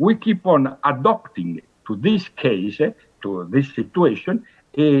 we keep on adopting to this case, to this situation,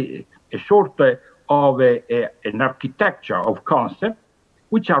 a sort of an architecture of concepts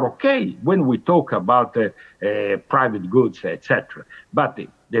which are okay when we talk about private goods, etc. But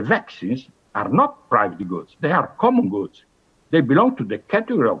the vaccines are not private goods. They are common goods. They belong to the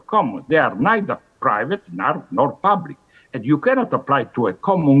category of common. They are neither private nor public. And you cannot apply to a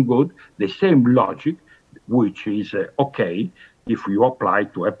common good the same logic, which is okay if you apply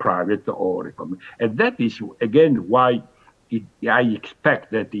to a private or a common. And that is, again, why I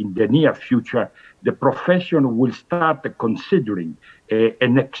expect that in the near future, the profession will start considering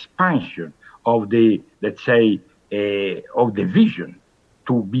an expansion of the, let's say, of the vision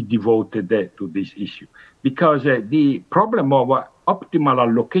to be devoted to this issue. Because the problem of optimal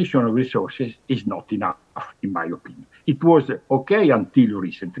allocation of resources is not enough, in my opinion. It was okay until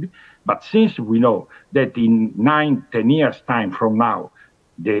recently, but since we know that in 9-10 years' time from now,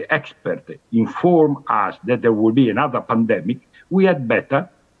 the experts inform us that there will be another pandemic, we had better,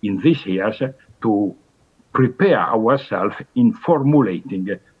 in these years, to prepare ourselves in formulating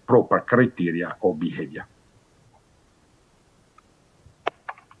proper criteria of behavior.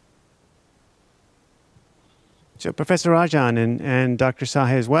 So Professor Rajan and Dr.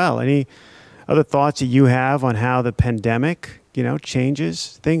 Sahay as well, any other thoughts that you have on how the pandemic,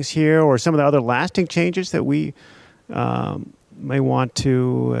 changes things here, or some of the other lasting changes that we may want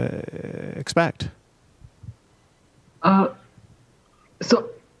to expect? Let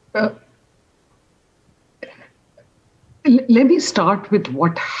me start with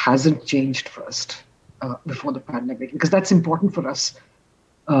what hasn't changed first before the pandemic, because that's important for us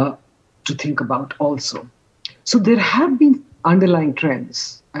to think about also. So there have been underlying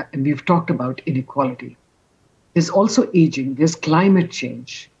trends, and we've talked about inequality. There's also aging, there's climate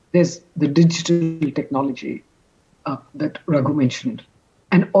change, there's the digital technology that Raghu mentioned.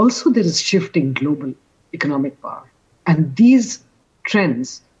 And also there is shifting global economic power. And these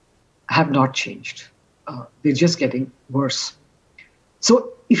trends have not changed. They're just getting worse.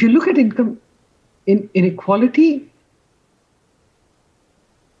 So if you look at income inequality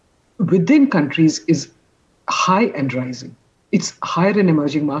within countries is high and rising. It's higher in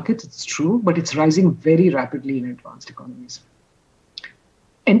emerging markets, it's true, but it's rising very rapidly in advanced economies.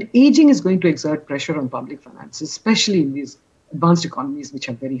 And aging is going to exert pressure on public finances, especially in these advanced economies, which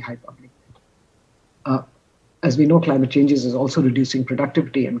have very high public debt. As we know, climate changes is also reducing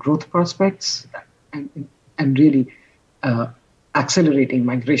productivity and growth prospects and really accelerating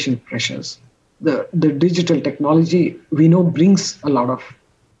migration pressures. The digital technology, we know, brings a lot of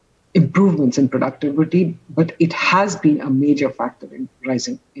improvements in productivity, but it has been a major factor in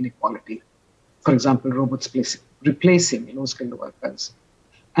rising inequality. For example, robots replacing low-skilled workers.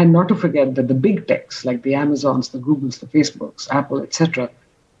 And not to forget that the big techs like the Amazons, the Googles, the Facebooks, Apple, etc.,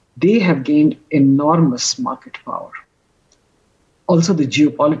 they have gained enormous market power. Also, the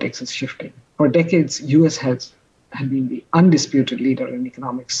geopolitics is shifting. For decades, US had been the undisputed leader in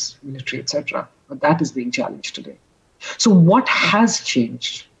economics, military, etc., but that is being challenged today. So what has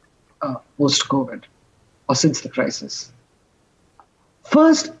changed post-COVID or since the crisis?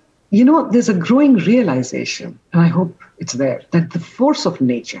 First, there's a growing realization, and I hope it's there, that the force of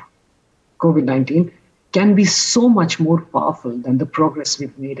nature, COVID-19, can be so much more powerful than the progress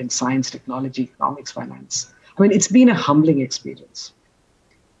we've made in science, technology, economics, finance. I mean, it's been a humbling experience.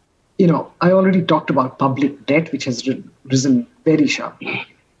 I already talked about public debt, which has risen very sharply.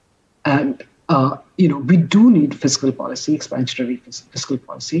 And, we do need fiscal policy, expansionary fiscal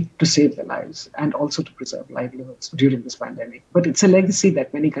policy, to save their lives and also to preserve livelihoods during this pandemic. But it's a legacy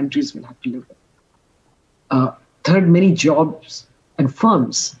that many countries will have to live with. Third, many jobs and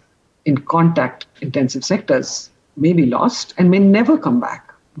firms in contact-intensive sectors may be lost and may never come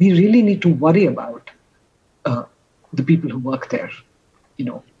back. We really need to worry about the people who work there.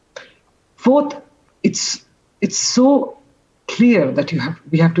 Fourth, it's so clear that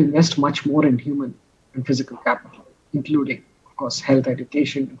we have to invest much more in human and physical capital, including, of course, health,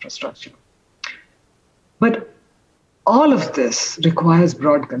 education, infrastructure. But all of this requires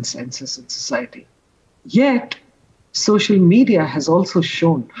broad consensus in society. Yet, social media has also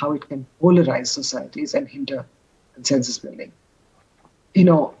shown how it can polarize societies and hinder consensus building.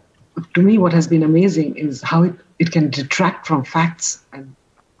 To me, what has been amazing is how it can detract from facts and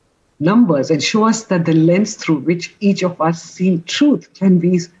numbers and show us that the lens through which each of us see truth can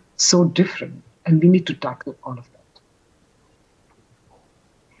be so different. And we need to tackle all of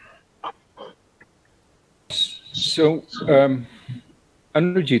that. So,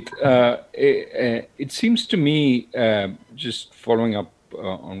 Anujit, it seems to me, just following up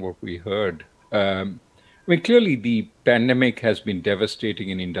on what we heard, clearly the pandemic has been devastating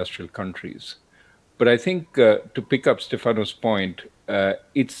in industrial countries. But I think to pick up Stefano's point,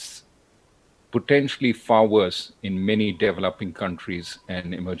 it's potentially far worse in many developing countries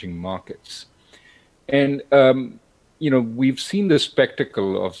and emerging markets. And, we've seen the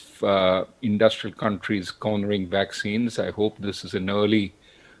spectacle of industrial countries cornering vaccines. I hope this is an early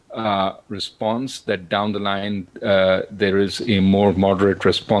response, that down the line there is a more moderate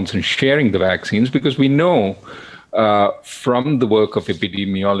response in sharing the vaccines, because we know from the work of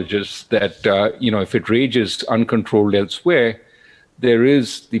epidemiologists that, if it rages uncontrolled elsewhere, there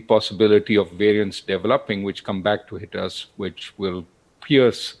is the possibility of variants developing which come back to hit us, which will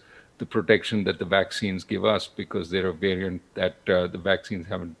pierce the protection that the vaccines give us, because they're a variant that the vaccines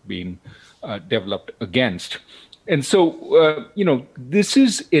haven't been developed against. And so, this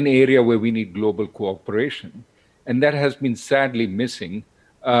is an area where we need global cooperation, and that has been sadly missing.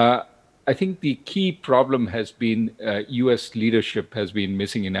 I think the key problem has been US leadership has been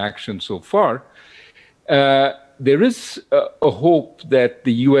missing in action so far. There is a hope that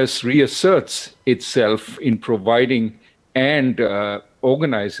the US reasserts itself in providing and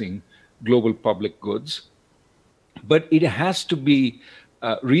organizing global public goods, but it has to be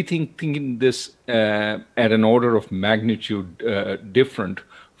rethinking this at an order of magnitude different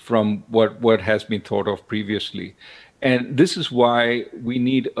from what has been thought of previously. And this is why we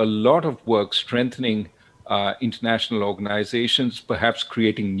need a lot of work strengthening international organizations, perhaps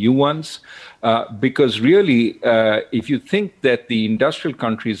creating new ones, because really, if you think that the industrial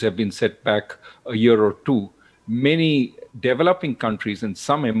countries have been set back a year or two, many developing countries and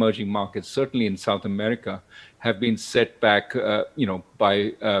some emerging markets, certainly in South America, have been set back,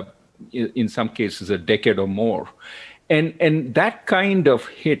 by in some cases a decade or more, and that kind of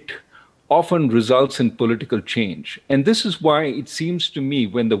hit often results in political change. And this is why it seems to me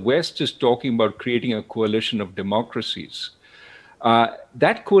when the West is talking about creating a coalition of democracies,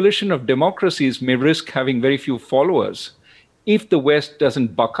 that coalition of democracies may risk having very few followers if the West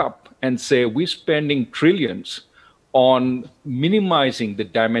doesn't buck up and say, we're spending trillions on minimizing the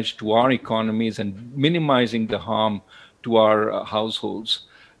damage to our economies and minimizing the harm to our households.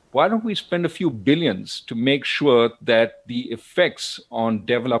 Why don't we spend a few billions to make sure that the effects on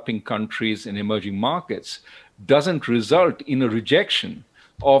developing countries and emerging markets doesn't result in a rejection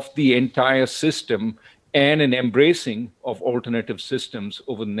of the entire system and an embracing of alternative systems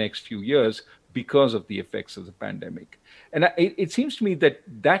over the next few years because of the effects of the pandemic? And it seems to me that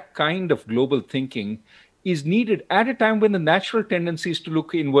that kind of global thinking is needed at a time when the natural tendency is to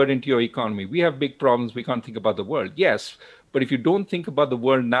look inward into your economy. We have big problems. We can't think about the world. Yes, but if you don't think about the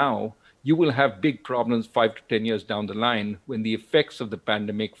world now, you will have big problems 5 to 10 years down the line when the effects of the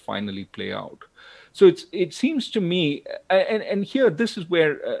pandemic finally play out. So it seems to me, and here, this is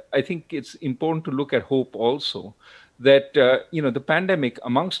where I think it's important to look at hope also, that the pandemic,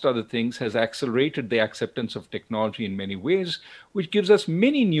 amongst other things, has accelerated the acceptance of technology in many ways, which gives us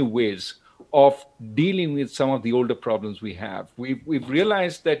many new ways of dealing with some of the older problems we have. We've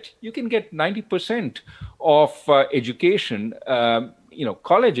realized that you can get 90% of education,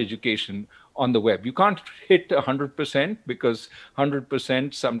 college education on the web. You can't hit 100% because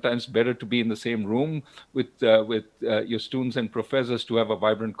 100% sometimes better to be in the same room with your students and professors to have a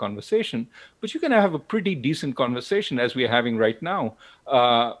vibrant conversation. But you can have a pretty decent conversation as we're having right now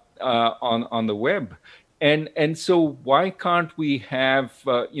on the web. And so why can't we have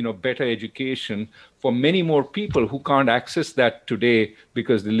better education for many more people who can't access that today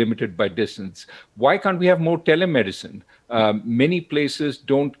because they're limited by distance? Why can't we have more telemedicine? Many places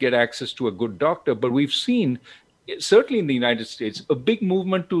don't get access to a good doctor, but we've seen, certainly in the United States, a big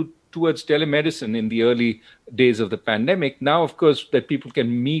movement towards telemedicine in the early days of the pandemic. Now, of course, that people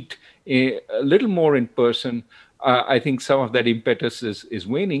can meet a little more in person, I think some of that impetus is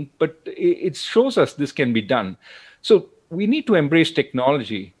waning, but it shows us this can be done. So we need to embrace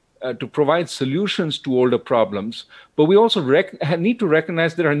technology to provide solutions to older problems, but we also need to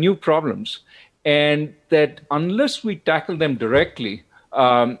recognize there are new problems, and that unless we tackle them directly,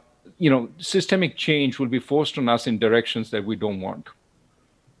 systemic change will be forced on us in directions that we don't want.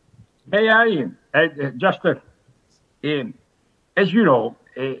 May I just, as you know,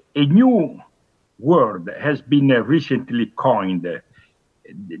 a new word has been recently coined,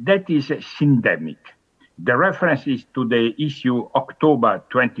 that is syndemic. The reference is to the October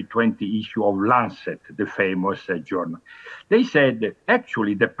 2020 issue of Lancet, the famous journal. They said,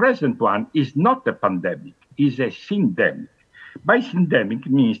 actually, the present one is not a pandemic, is a syndemic. By syndemic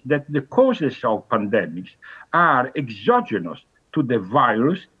means that the causes of pandemics are exogenous to the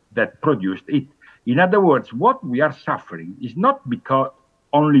virus that produced it. In other words, what we are suffering is not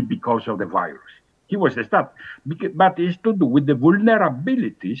only because of the virus. He was a start, but it's to do with the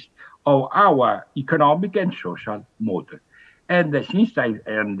vulnerabilities of our economic and social model. And since I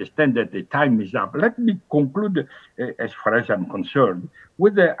understand that the time is up, let me conclude, as far as I'm concerned,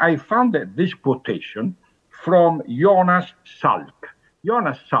 I found this quotation from Jonas Salk.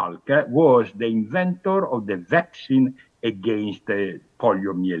 Jonas Salk was the inventor of the vaccine against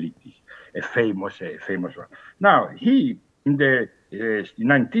poliomyelitis, a famous one. Now, he, in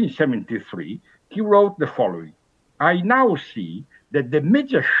 1973, he wrote the following: I now see that the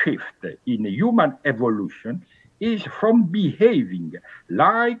major shift in human evolution is from behaving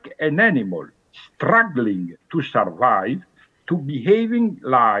like an animal struggling to survive to behaving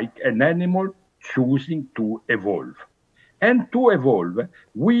like an animal choosing to evolve. And to evolve,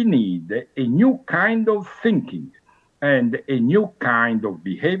 we need a new kind of thinking and a new kind of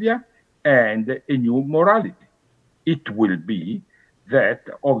behavior and a new morality. It will be that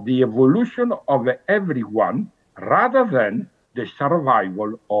of the evolution of everyone rather than the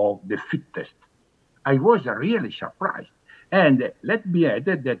survival of the fittest. I was really surprised. And let me add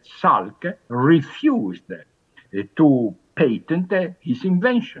that Salk refused to patent his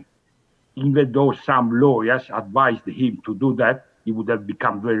invention. Even though some lawyers advised him to do that, he would have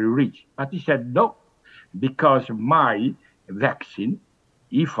become very rich. But he said, no, because my vaccine,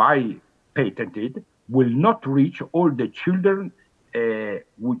 if I patent it, will not reach all the children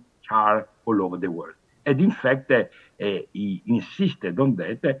which are all over the world. And in fact, he insisted on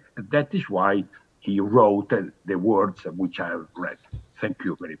that. That is why he wrote the words which I have read. Thank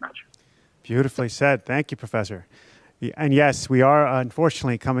you very much. Beautifully said. Thank you, Professor. And yes, we are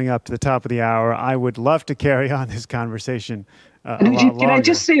unfortunately coming up to the top of the hour. I would love to carry on this conversation a lot longer. Can I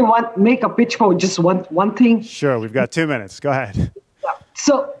just say make a pitch for just one thing? Sure, we've got 2 minutes. Go ahead.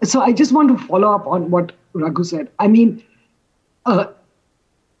 So I just want to follow up on what Raghu said. I mean, the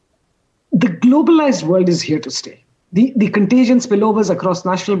globalized world is here to stay. The contagion spillovers across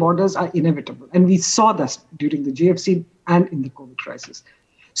national borders are inevitable. And we saw this during the GFC and in the COVID crisis.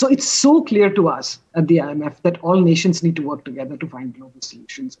 So it's so clear to us at the IMF that all nations need to work together to find global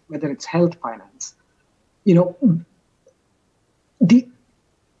solutions, whether it's health, finance.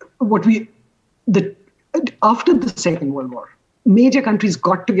 After the Second World War, major countries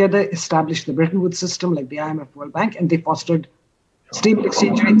got together, established the Bretton Woods system like the IMF, World Bank, and they fostered stable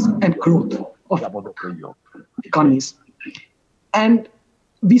exchange rates and growth of economies. And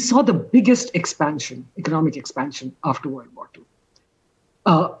we saw the biggest economic expansion after World War II.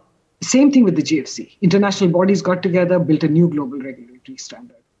 Same thing with the GFC. International bodies got together, built a new global regulatory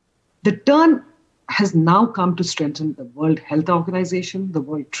standard. The turn has now come to strengthen the World Health Organization, the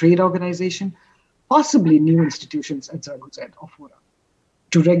World Trade Organization, possibly new institutions, as Raghu said, of FORA,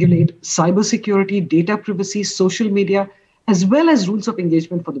 to regulate cybersecurity, data privacy, social media, as well as rules of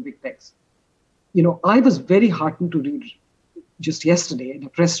engagement for the big techs. I was very heartened to read just yesterday in a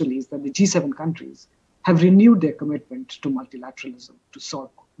press release that the G7 countries have renewed their commitment to multilateralism to solve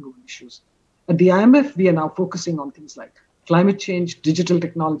global issues. At the IMF, we are now focusing on things like climate change, digital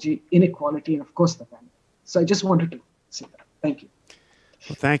technology, inequality, and of course the pandemic. So I just wanted to say that. Thank you.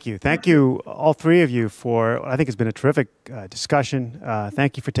 Well, thank you. Thank you, all three of you, for what I think has been a terrific discussion.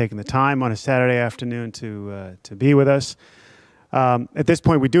 Thank you for taking the time on a Saturday afternoon to be with us. At this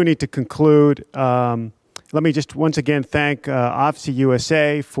point, we do need to conclude. Let me just once again thank OFSI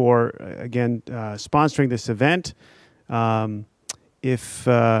USA for, again, sponsoring this event. I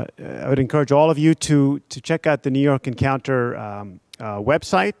would encourage all of you to check out the New York Encounter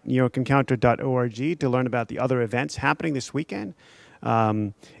website, newyorkencounter.org, to learn about the other events happening this weekend.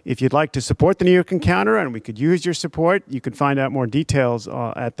 If you'd like to support the New York Encounter, and we could use your support, you can find out more details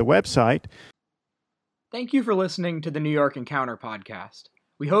at the website. Thank you for listening to the New York Encounter podcast.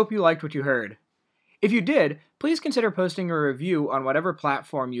 We hope you liked what you heard. If you did, please consider posting a review on whatever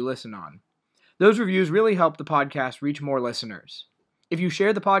platform you listen on. Those reviews really help the podcast reach more listeners. If you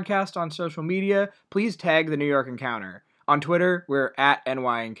share the podcast on social media, please tag the New York Encounter. On Twitter, we're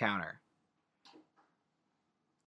 @NY Encounter.